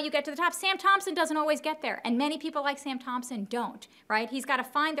how you get to the top. Sam Thompson doesn't always get there, and many people like Sam Thompson don't, right? He's got to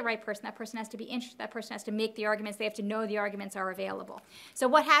find the right person. That person has to be interested. That person has to make the arguments. They have to know the arguments are available. So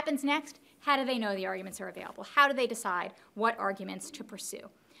what happens next? How do they know the arguments are available? How do they decide what arguments to pursue?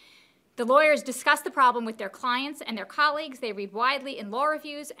 The lawyers discuss the problem with their clients and their colleagues. They read widely in law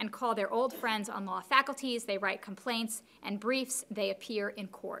reviews and call their old friends on law faculties. They write complaints and briefs. They appear in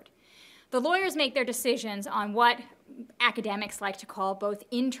court. The lawyers make their decisions on what academics like to call both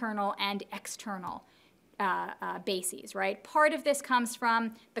internal and external bases, right? Part of this comes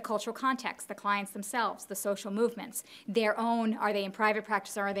from the cultural context, the clients themselves, the social movements, their own, are they in private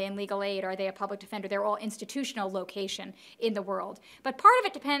practice, or are they in legal aid, are they a public defender? They're all institutional location in the world. But part of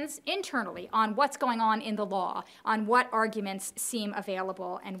it depends internally on what's going on in the law, on what arguments seem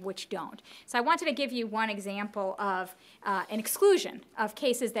available and which don't. So I wanted to give you one example of an exclusion of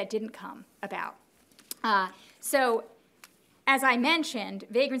cases that didn't come about. As I mentioned,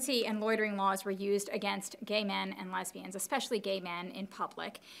 vagrancy and loitering laws were used against gay men and lesbians, especially gay men in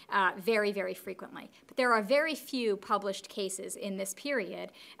public, very, very frequently. But there are very few published cases in this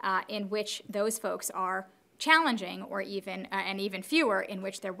period in which those folks are challenging, or even, and even fewer in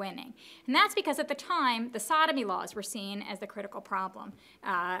which they're winning. And that's because at the time, the sodomy laws were seen as the critical problem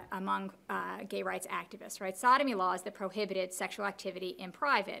among gay rights activists, right? Sodomy laws that prohibited sexual activity in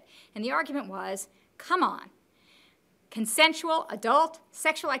private. And the argument was, come on. Consensual adult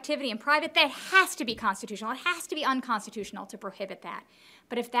sexual activity in private, that has to be constitutional. It has to be unconstitutional to prohibit that.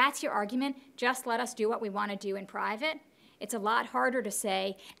 But if that's your argument, just let us do what we want to do in private. It's a lot harder to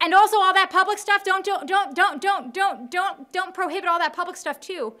say, and also all that public stuff, don't prohibit all that public stuff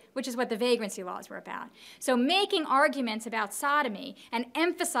too, which is what the vagrancy laws were about. So making arguments about sodomy and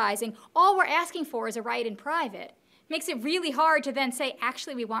emphasizing all we're asking for is a right in private makes it really hard to then say,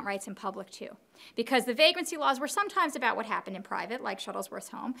 actually, we want rights in public too. Because the vagrancy laws were sometimes about what happened in private, like Shuttlesworth's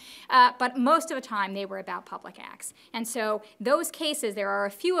home, but most of the time they were about public acts. And so those cases, there are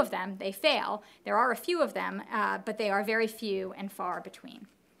a few of them, they fail. There are a few of them, but they are very few and far between.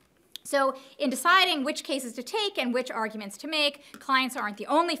 So in deciding which cases to take and which arguments to make, clients aren't the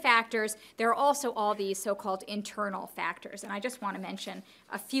only factors. There are also all these so-called internal factors. And I just want to mention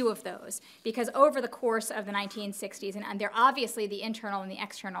a few of those, because over the course of the 1960s, and they're obviously the internal and the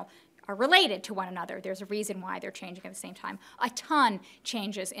external are related to one another. There's a reason why they're changing at the same time. A ton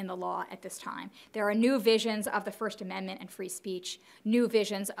changes in the law at this time. There are new visions of the First Amendment and free speech, new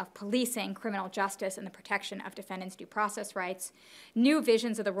visions of policing, criminal justice, and the protection of defendants' due process rights, new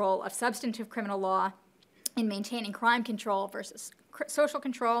visions of the role of substantive criminal law in maintaining crime control versus social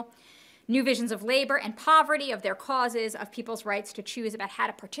control, new visions of labor and poverty, of their causes, of people's rights to choose about how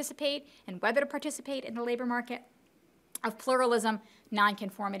to participate and whether to participate in the labor market, of pluralism,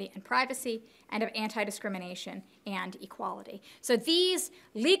 nonconformity, and privacy, and of anti-discrimination and equality. So these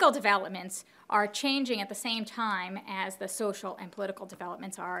legal developments are changing at the same time as the social and political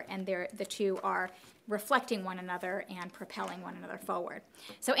developments are, and the two are reflecting one another and propelling one another forward.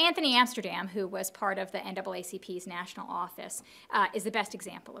 So Anthony Amsterdam, who was part of the NAACP's national office, is the best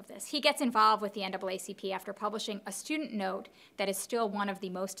example of this. He gets involved with the NAACP after publishing a student note that is still one of the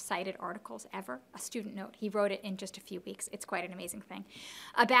most cited articles ever, a student note. He wrote it in just a few weeks. It's quite an amazing thing,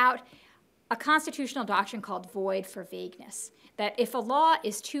 about a constitutional doctrine called void for vagueness, that if a law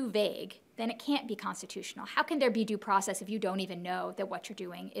is too vague, then it can't be constitutional. How can there be due process if you don't even know that what you're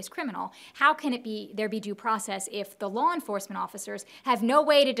doing is criminal? How can there be due process if the law enforcement officers have no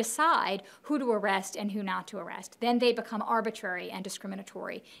way to decide who to arrest and who not to arrest? Then they become arbitrary and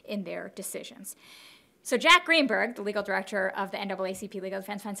discriminatory in their decisions. So Jack Greenberg, the legal director of the NAACP Legal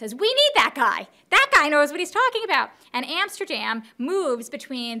Defense Fund, says, we need that guy. That guy knows what he's talking about. And Amsterdam moves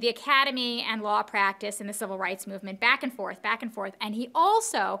between the academy and law practice and the civil rights movement back and forth, and he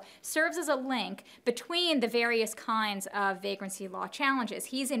also serves as a link between the various kinds of vagrancy law challenges.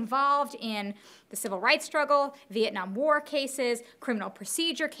 He's involved in the civil rights struggle, Vietnam War cases, criminal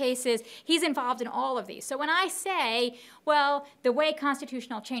procedure cases. He's involved in all of these. So when I say, well, the way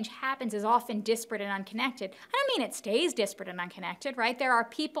constitutional change happens is often disparate and unconnected. I don't mean it stays disparate and unconnected, right? There are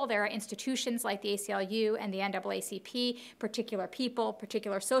people, there are institutions like the ACLU and the NAACP, particular people,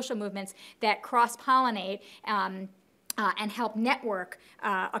 particular social movements that cross-pollinate and help network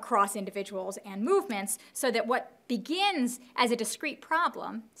across individuals and movements, so that what begins as a discrete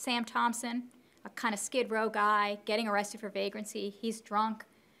problem, Sam Thompson, a kind of Skid Row guy getting arrested for vagrancy, he's drunk.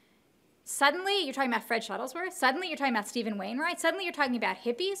 Suddenly, you're talking about Fred Shuttlesworth. Suddenly, you're talking about Stephen Wainwright. Suddenly, you're talking about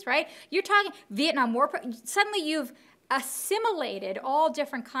hippies, right? You're talking Vietnam War. Suddenly, you've assimilated all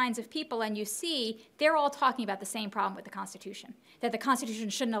different kinds of people, and you see they're all talking about the same problem with the Constitution, that the Constitution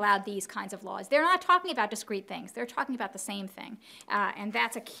shouldn't allow these kinds of laws. They're not talking about discrete things. They're talking about the same thing. And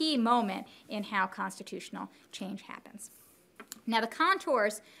that's a key moment in how constitutional change happens. Now, the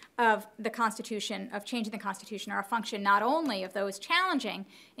contours of the Constitution, of changing the Constitution, are a function not only of those challenging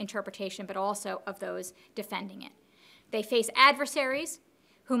interpretation, but also of those defending it. They face adversaries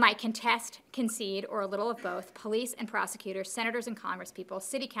who might contest, concede, or a little of both: police and prosecutors, senators and congresspeople,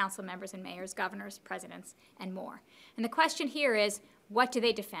 city council members and mayors, governors, presidents, and more. And the question here is, what do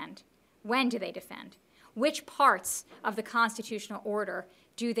they defend? When do they defend? Which parts of the constitutional order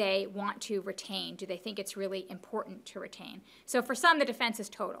do they want to retain? Do they think it's really important to retain? So for some, the defense is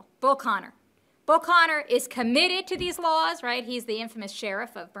total. Bull Connor. Bull Connor is committed to these laws, right? He's the infamous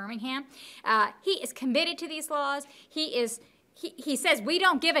sheriff of Birmingham. He is committed to these laws. He says, we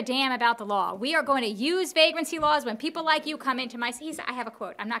don't give a damn about the law. We are going to use vagrancy laws when people like you come into my... I have a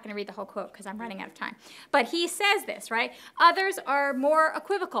quote. I'm not going to read the whole quote because I'm running out of time. But he says this, right? Others are more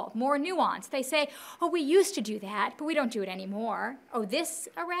equivocal, more nuanced. They say, oh, we used to do that, but we don't do it anymore. Oh, this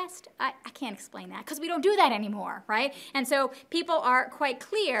arrest? I can't explain that because we don't do that anymore, right? And so people are quite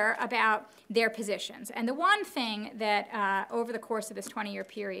clear about their positions. And the one thing that over the course of this 20-year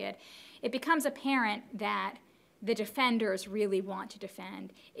period, it becomes apparent that the defenders really want to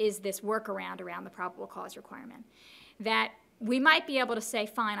defend is this workaround around the probable cause requirement. That we might be able to say,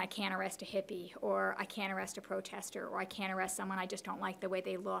 fine, I can't arrest a hippie, or I can't arrest a protester, or I can't arrest someone I just don't like the way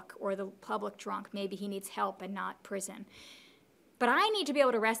they look, or the public drunk, maybe he needs help and not prison. But I need to be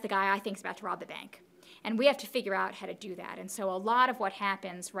able to arrest the guy I think is about to rob the bank. And we have to figure out how to do that. And so a lot of what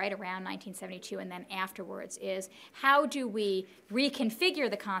happens right around 1972 and then afterwards is, how do we reconfigure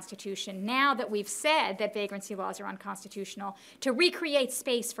the Constitution now that we've said that vagrancy laws are unconstitutional, to recreate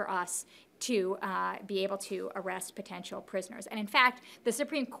space for us to be able to arrest potential prisoners? And in fact, the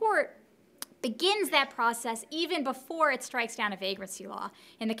Supreme Court begins that process even before it strikes down a vagrancy law.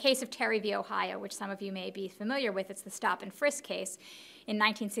 In the case of Terry v. Ohio, which some of you may be familiar with, it's the stop and frisk case. In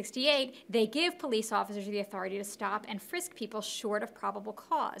 1968, they give police officers the authority to stop and frisk people short of probable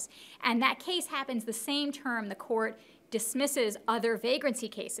cause. And that case happens the same term the court dismisses other vagrancy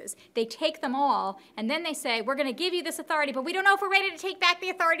cases. They take them all, and then they say, we're going to give you this authority, but we don't know if we're ready to take back the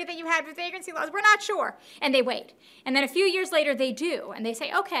authority that you had with vagrancy laws. We're not sure. And they wait. And then a few years later, they do. And they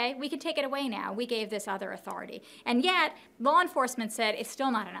say, okay, we can take it away now. We gave this other authority. And yet, law enforcement said it's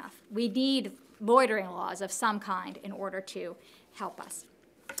still not enough. We need loitering laws of some kind in order to help us.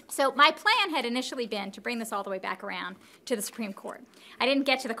 So my plan had initially been to bring this all the way back around to the Supreme Court. I didn't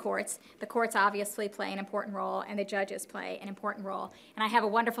get to the courts. The courts obviously play an important role, and the judges play an important role. And I have a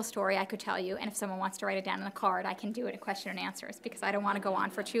wonderful story I could tell you, and if someone wants to write it down on a card, I can do it in question and answers, because I don't want to go on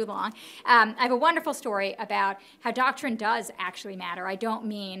for too long. I have a wonderful story about how doctrine does actually matter. I don't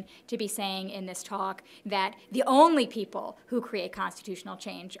mean to be saying in this talk that the only people who create constitutional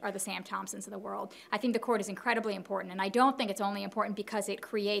change are the Sam Thompsons of the world. I think the court is incredibly important, and I don't think it's only important because it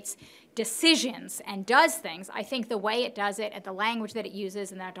creates decisions and does things. I think the way it does it, and the language that it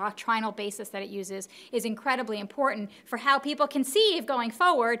uses, and the doctrinal basis that it uses is incredibly important for how people conceive going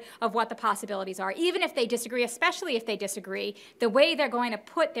forward of what the possibilities are. Even if they disagree, especially if they disagree, the way they're going to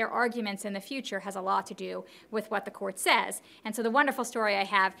put their arguments in the future has a lot to do with what the court says. And so the wonderful story I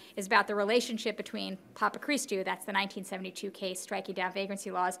have is about the relationship between Papa Christou, that's the 1972 case striking down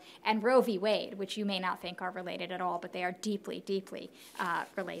vagrancy laws, and Roe v. Wade, which you may not think are related at all, but they are deeply, deeply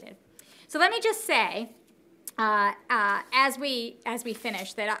related. So let me just say, as we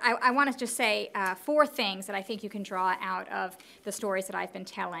finish, that I want to just say 4 things that I think you can draw out of the stories that I've been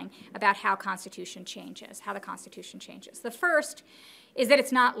telling about how Constitution changes, how the Constitution changes. The first is that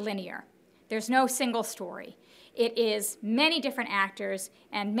it's not linear. There's no single story. It is many different actors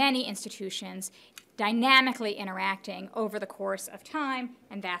and many institutions dynamically interacting over the course of time,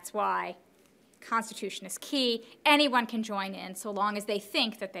 and that's why Constitution is key. Anyone can join in so long as they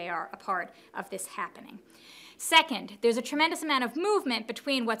think that they are a part of this happening. Second, there's a tremendous amount of movement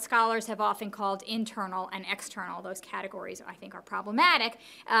between what scholars have often called internal and external. Those categories, I think, are problematic.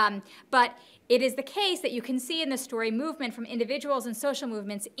 But it is the case that you can see in the story movement from individuals and social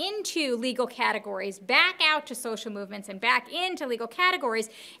movements into legal categories, back out to social movements, and back into legal categories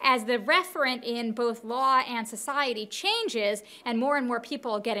as the referent in both law and society changes and more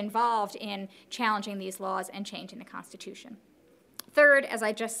people get involved in challenging these laws and changing the Constitution. Third, as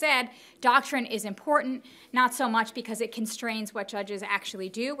I just said, doctrine is important, not so much because it constrains what judges actually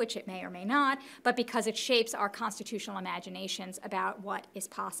do, which it may or may not, but because it shapes our constitutional imaginations about what is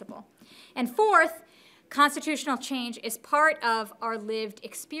possible. And fourth, constitutional change is part of our lived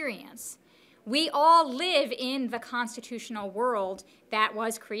experience. We all live in the constitutional world that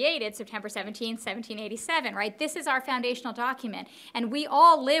was created September 17, 1787, right? This is our foundational document, and we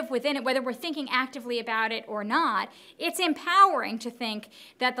all live within it, whether we're thinking actively about it or not. It's empowering to think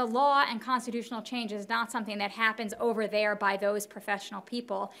that the law and constitutional change is not something that happens over there by those professional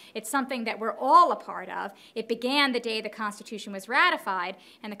people. It's something that we're all a part of. It began the day the Constitution was ratified,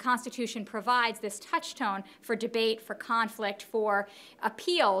 and the Constitution provides this touchstone for debate, for conflict, for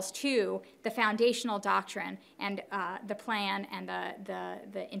appeals to the foundational doctrine and the plan and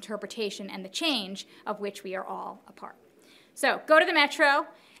the interpretation and the change of which we are all a part. So go to the Metro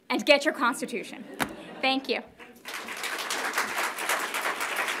and get your Constitution. Thank you.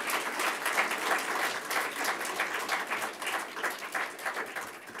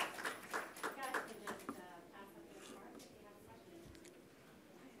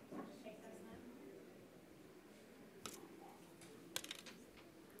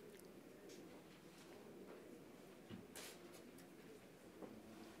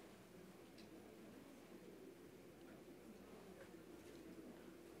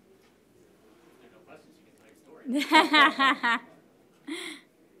 Should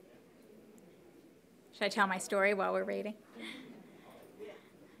I tell my story while we're reading?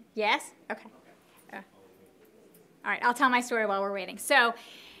 Yes? Okay. All right, I'll tell my story while we're waiting. So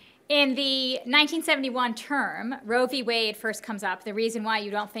in the 1971 term, Roe v. Wade first comes up. The reason why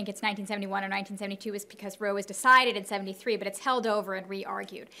you don't think it's 1971 or 1972 is because Roe was decided in 73, but it's held over and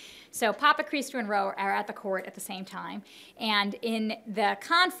re-argued. So Papachristou and Roe are at the court at the same time. And in the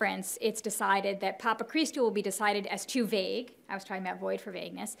conference, it's decided that Papachristou will be decided as too vague. I was talking about void for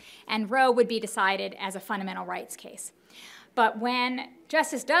vagueness. And Roe would be decided as a fundamental rights case. But when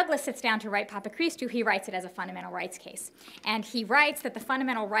Justice Douglas sits down to write Papachristou, he writes it as a fundamental rights case. And he writes that the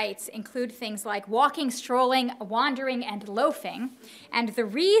fundamental rights include things like walking, strolling, wandering, and loafing. And the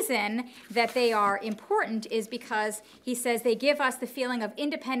reason that they are important is because he says they give us the feeling of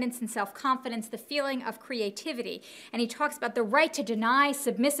independence and self-confidence, the feeling of creativity. And he talks about the right to deny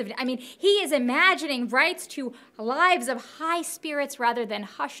submissiveness. I mean, he is imagining rights to lives of high spirits rather than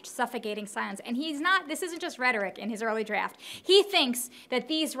hushed, suffocating silence. And he's not, this isn't just rhetoric in his early draft. He thinks that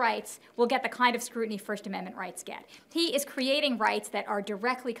these rights will get the kind of scrutiny First Amendment rights get. He is creating rights that are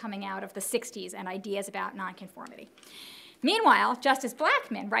directly coming out of the 60s and ideas about nonconformity. Meanwhile, Justice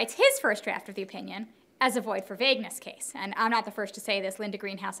Blackmun writes his first draft of the opinion as a void for vagueness case. And I'm not the first to say this. Linda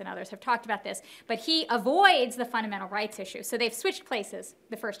Greenhouse and others have talked about this. But he avoids the fundamental rights issue. So they've switched places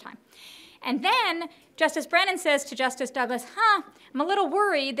the first time. And then Justice Brennan says to Justice Douglas, I'm a little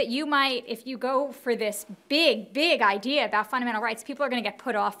worried that you might, if you go for this big, big idea about fundamental rights, people are going to get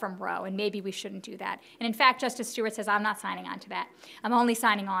put off from Roe, and maybe we shouldn't do that. And in fact, Justice Stewart says, I'm not signing on to that. I'm only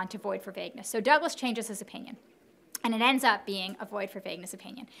signing on to void for vagueness. So Douglas changes his opinion. And it ends up being a void for vagueness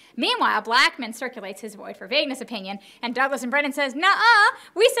opinion. Meanwhile, Blackmun circulates his void for vagueness opinion, and Douglas and Brennan says, nuh-uh,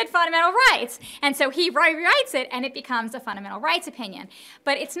 we said fundamental rights. And so he rewrites it, and it becomes a fundamental rights opinion.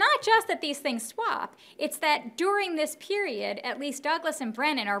 But it's not just that these things swap. It's that during this period, at least Douglas and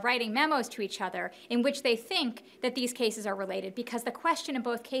Brennan are writing memos to each other in which they think that these cases are related, because the question in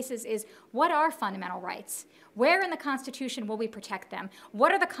both cases is, what are fundamental rights? Where in the Constitution will we protect them?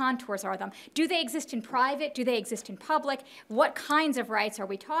 What are the contours of them? Do they exist in private? Do they exist in public? What kinds of rights are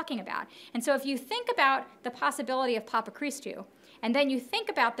we talking about? And so if you think about the possibility of Papachristou, and then you think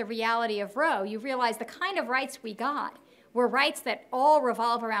about the reality of Roe, you realize the kind of rights we got were rights that all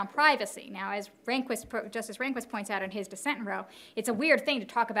revolve around privacy. Now, as Justice Rehnquist points out in his dissent in Roe, it's a weird thing to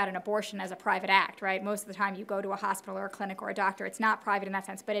talk about an abortion as a private act, right? Most of the time you go to a hospital or a clinic or a doctor, it's not private in that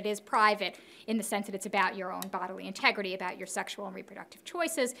sense, but it is private in the sense that it's about your own bodily integrity, about your sexual and reproductive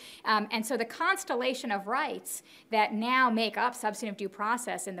choices. And so the constellation of rights that now make up substantive due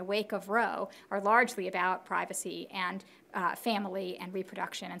process in the wake of Roe are largely about privacy and family and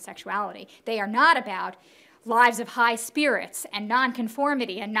reproduction and sexuality. They are not about lives of high spirits and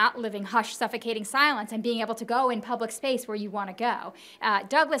nonconformity and not living hushed, suffocating silence and being able to go in public space where you want to go.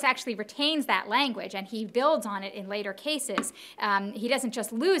 Douglas actually retains that language, and he builds on it in later cases. He doesn't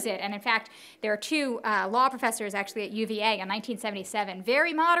just lose it. And in fact, there are two law professors actually at UVA in 1977,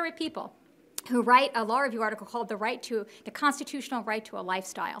 very moderate people, who write a law review article called The Constitutional Right to a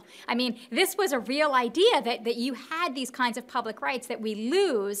Lifestyle. I mean, this was a real idea that you had these kinds of public rights that we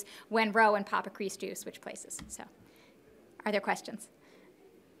lose when Roe and Papa Christou switch places. So, are there questions?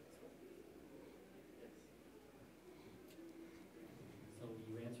 So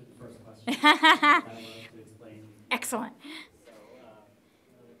you answered the first question. I wanted to explain. Excellent. So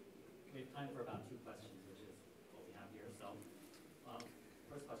we have time for about two questions, which is what we have here. So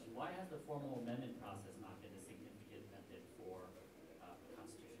first question, why has the formal amendment process not been a significant method for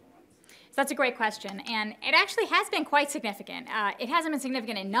constitutional rights? So that's a great question, and it actually has been quite significant. It hasn't been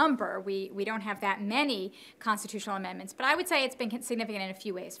significant in number. We don't have that many constitutional amendments, but I would say it's been significant in a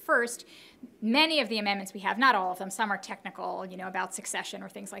few ways. First, many of the amendments we have, not all of them, some are technical, about succession or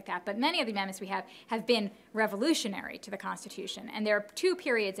things like that, but many of the amendments we have been revolutionary to the Constitution. And there are two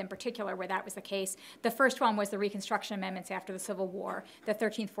periods in particular where that was the case. The first one was the Reconstruction Amendments after the Civil War, the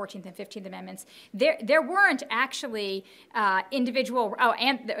 13th, 14th, and 15th Amendments. There weren't actually individual,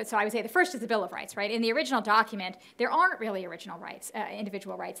 so I would say the first is the Bill of Rights, right? In the original document, there aren't really original rights,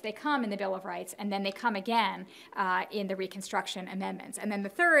 individual rights. They come in the Bill of Rights, and then they come again in the Reconstruction Amendments. And then the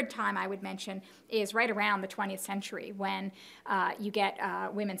third time I would mention is right around the 20th century when you get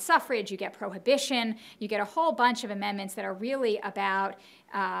women's suffrage, you get prohibition, you get a whole bunch of amendments that are really about,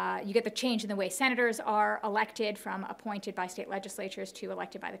 you get the change in the way senators are elected from appointed by state legislatures to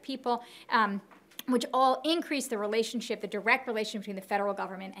elected by the people, which all increase the relationship, the direct relationship between the federal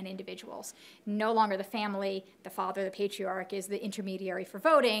government and individuals. No longer the family, the father, the patriarch is the intermediary for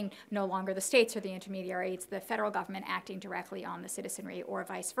voting. No longer the states are the intermediary. It's the federal government acting directly on the citizenry or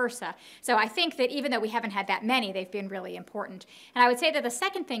vice versa. So I think that even though we haven't had that many, they've been really important. And I would say that the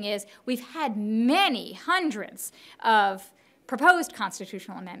second thing is we've had many hundreds of proposed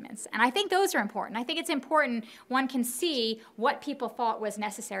constitutional amendments. And I think those are important. I think it's important one can see what people thought was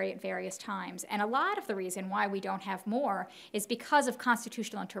necessary at various times. And a lot of the reason why we don't have more is because of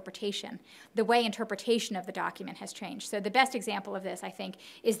constitutional interpretation. The way interpretation of the document has changed. So the best example of this, I think,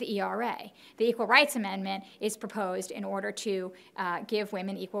 is the ERA. The Equal Rights Amendment is proposed in order to give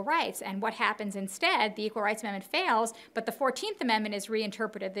women equal rights. And what happens instead, the Equal Rights Amendment fails, but the 14th Amendment is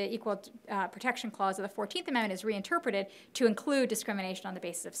reinterpreted, the Equal Protection Clause of the 14th Amendment is reinterpreted to include discrimination on the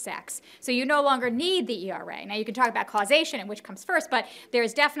basis of sex. So you no longer need the ERA. Now you can talk about causation and which comes first, but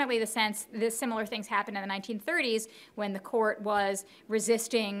there's definitely the sense that similar things happened in the 1930s when the court was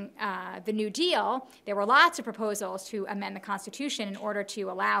resisting the New Deal. There were lots of proposals to amend the Constitution in order to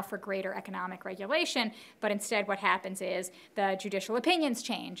allow for greater economic regulation, but instead what happens is the judicial opinions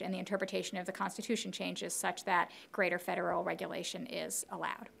change and the interpretation of the Constitution changes such that greater federal regulation is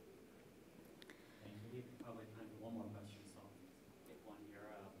allowed.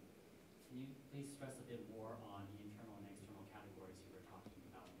 Please stress a bit more on the internal and external categories you were talking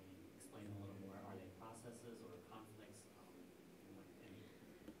about. Maybe explain a little more. Are they processes or conflicts? I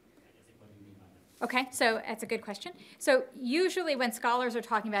guess what do you mean by that? Okay, so that's a good question. So usually when scholars are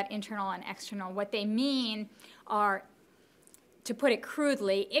talking about internal and external, what they mean are, to put it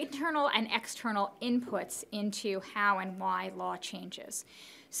crudely, internal and external inputs into how and why law changes.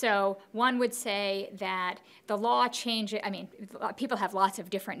 So one would say that the law changes, I mean, people have lots of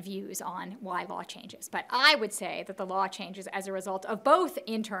different views on why law changes, but I would say that the law changes as a result of both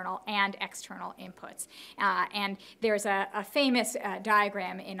internal and external inputs. And there's a famous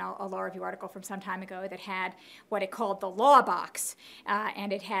diagram in a law review article from some time ago that had what it called the law box,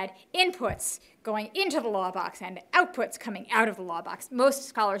 and it had inputs going into the law box and outputs coming out of the law box. Most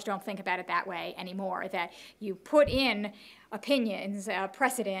scholars don't think about it that way anymore, that you put in opinions,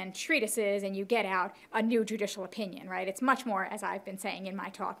 precedent, treatises, and you get out a new judicial opinion, right? It's much more, as I've been saying in my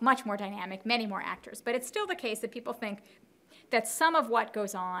talk, much more dynamic, many more actors. But it's still the case that people think that some of what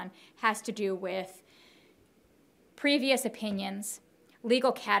goes on has to do with previous opinions,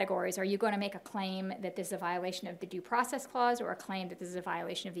 legal categories. Are you going to make a claim that this is a violation of the Due Process Clause or a claim that this is a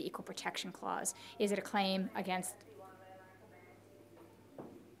violation of the Equal Protection Clause? Is it a claim against...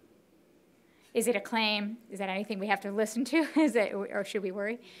 Is it a claim? Is that anything we have to listen to? Is it, or should we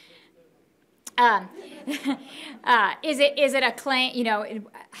worry? Is it a claim? You know,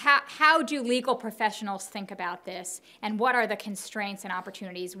 how do legal professionals think about this, and what are the constraints and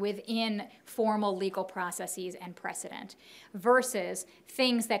opportunities within formal legal processes and precedent versus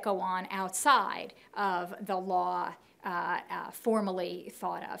things that go on outside of the law formally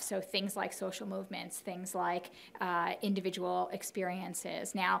thought of. So things like social movements, things like individual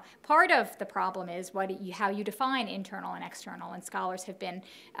experiences. Now, part of the problem is how you define internal and external, and scholars have been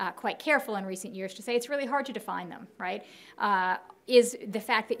quite careful in recent years to say it's really hard to define them, right? Is the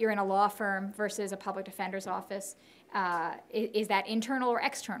fact that you're in a law firm versus a public defender's office, is that internal or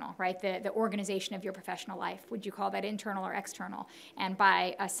external, right? The organization of your professional life. Would you call that internal or external? And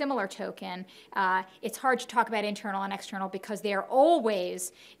by a similar token, it's hard to talk about internal and external because they are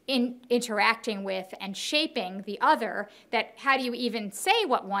always interacting with and shaping the other. That how do you even say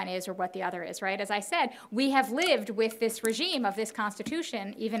what one is or what the other is, right? As I said, we have lived with this regime of this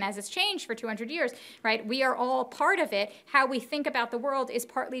Constitution, even as it's changed for 200 years, right? We are all part of it. How we think about the world is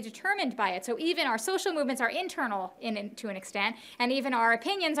partly determined by it. So even our social movements are internal to an extent, and even our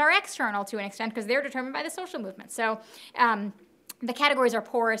opinions are external to an extent because they're determined by the social movement. So the categories are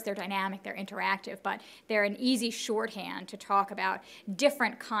porous, they're dynamic, they're interactive, but they're an easy shorthand to talk about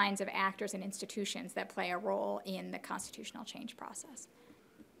different kinds of actors and institutions that play a role in the constitutional change process.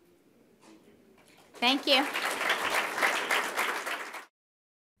 Thank you.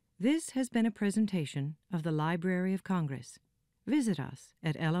 This has been a presentation of the Library of Congress. Visit us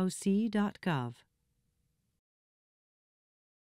at loc.gov.